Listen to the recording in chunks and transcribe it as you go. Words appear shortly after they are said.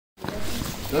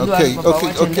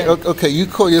Okay. You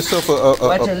call yourself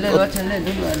Watch and learn.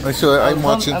 Don't worry. I'm sure I'm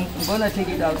watching. I'm gonna take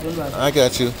it out. Don't worry. I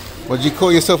got you. Well, you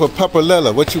call yourself a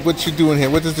papalela. What you doing here?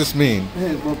 What does this mean?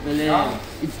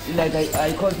 It's like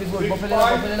I call people Bopelela.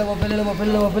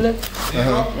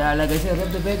 Yeah, like I said,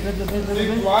 rub the bed.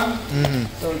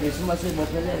 So they must say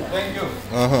Bopelela. Thank you.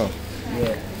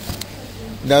 Yeah.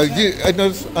 Now,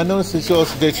 I noticed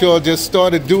that y'all just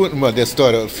started doing. Well, they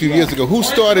started a few years ago. Who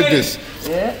started this?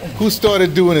 Yeah. Who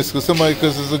started doing this? Because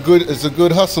it's a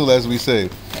good hustle, as we say.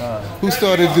 Who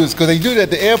started this? Because they do it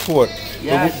at the airport.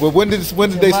 Yeah. But when did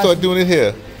they start doing it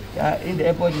here? Yeah, in the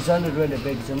airport, it's 100 rand a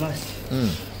bag. It's a must.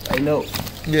 I know.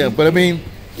 Yeah, but I mean,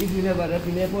 if you never rap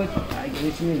in the airport,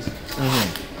 which means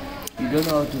you don't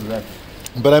know how to rap.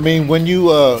 But I mean, what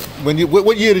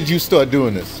year did you start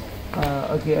doing this?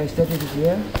 Okay, I started it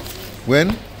here.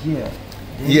 When? Here.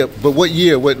 Yeah, but what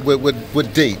year? What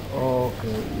date?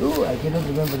 Okay. Oh, I cannot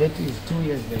remember. That is 2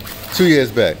 years back. 2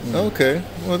 years back. Okay.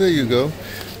 Well, there you go.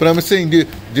 But I'm saying,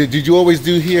 did you always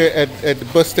do here at the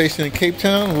bus station in Cape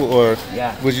Town, or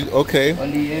yeah? Was you okay?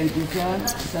 Only here in Cape Town.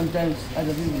 Sometimes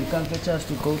other people come fetch us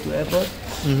to go to airport.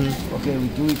 Okay, we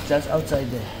do it just outside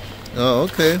there. Oh,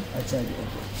 okay. Outside the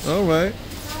airport. All right.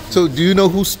 So, do you know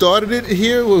who started it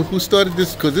here, or who started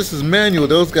this? Because this is manual.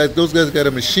 Those guys got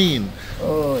a machine.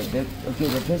 Oh, the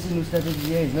person who started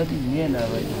here is not even here now,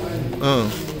 right?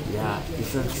 Oh. Yeah, he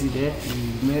succeeded.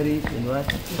 He married and what?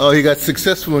 Oh, he got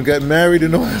successful and got married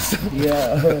and all that stuff.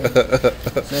 Yeah.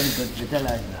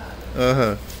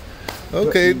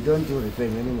 Okay. Don't do repair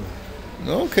anymore.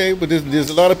 Okay, but there's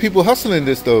a lot of people hustling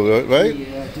this though, right?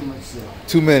 Yeah, too much.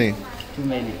 Too many. Too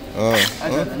many. Oh.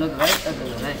 Others are not right,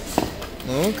 others are right.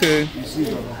 Okay. You see,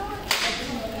 Baba.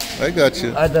 I got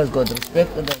you. Others got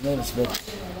respect, others no respect.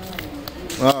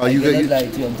 You got you. Lie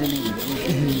to you, I'm telling you.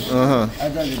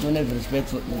 Others they don't have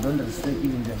respect they don't respect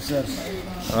even themselves.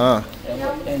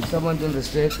 And someone don't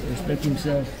respect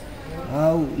himself.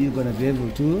 How you gonna be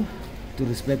able to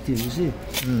respect him? You see,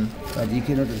 but he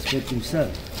cannot respect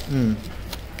himself.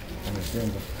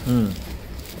 Understand?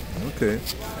 Okay.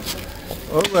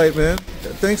 All right, man.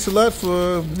 Thanks a lot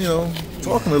for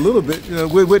talking a little bit.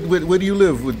 Where do you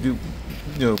live?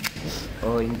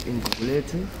 Oh, in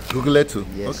Guguletu. Guguletu.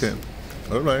 Yes. Okay.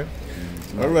 All right.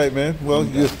 All right, man. Well,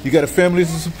 you got a family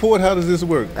to support. How does this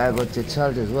work? I got a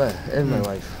child as well and my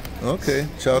wife. Okay,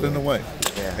 child and a wife.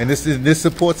 Yeah. And this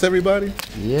supports everybody?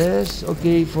 Yes.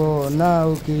 Okay. For now,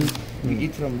 okay, we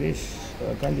eat from this.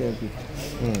 I can't help it.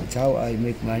 It's how I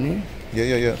make money.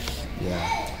 Yeah. Yeah.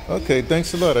 Okay.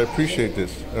 Thanks a lot. I appreciate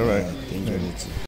this. All right. Thank you.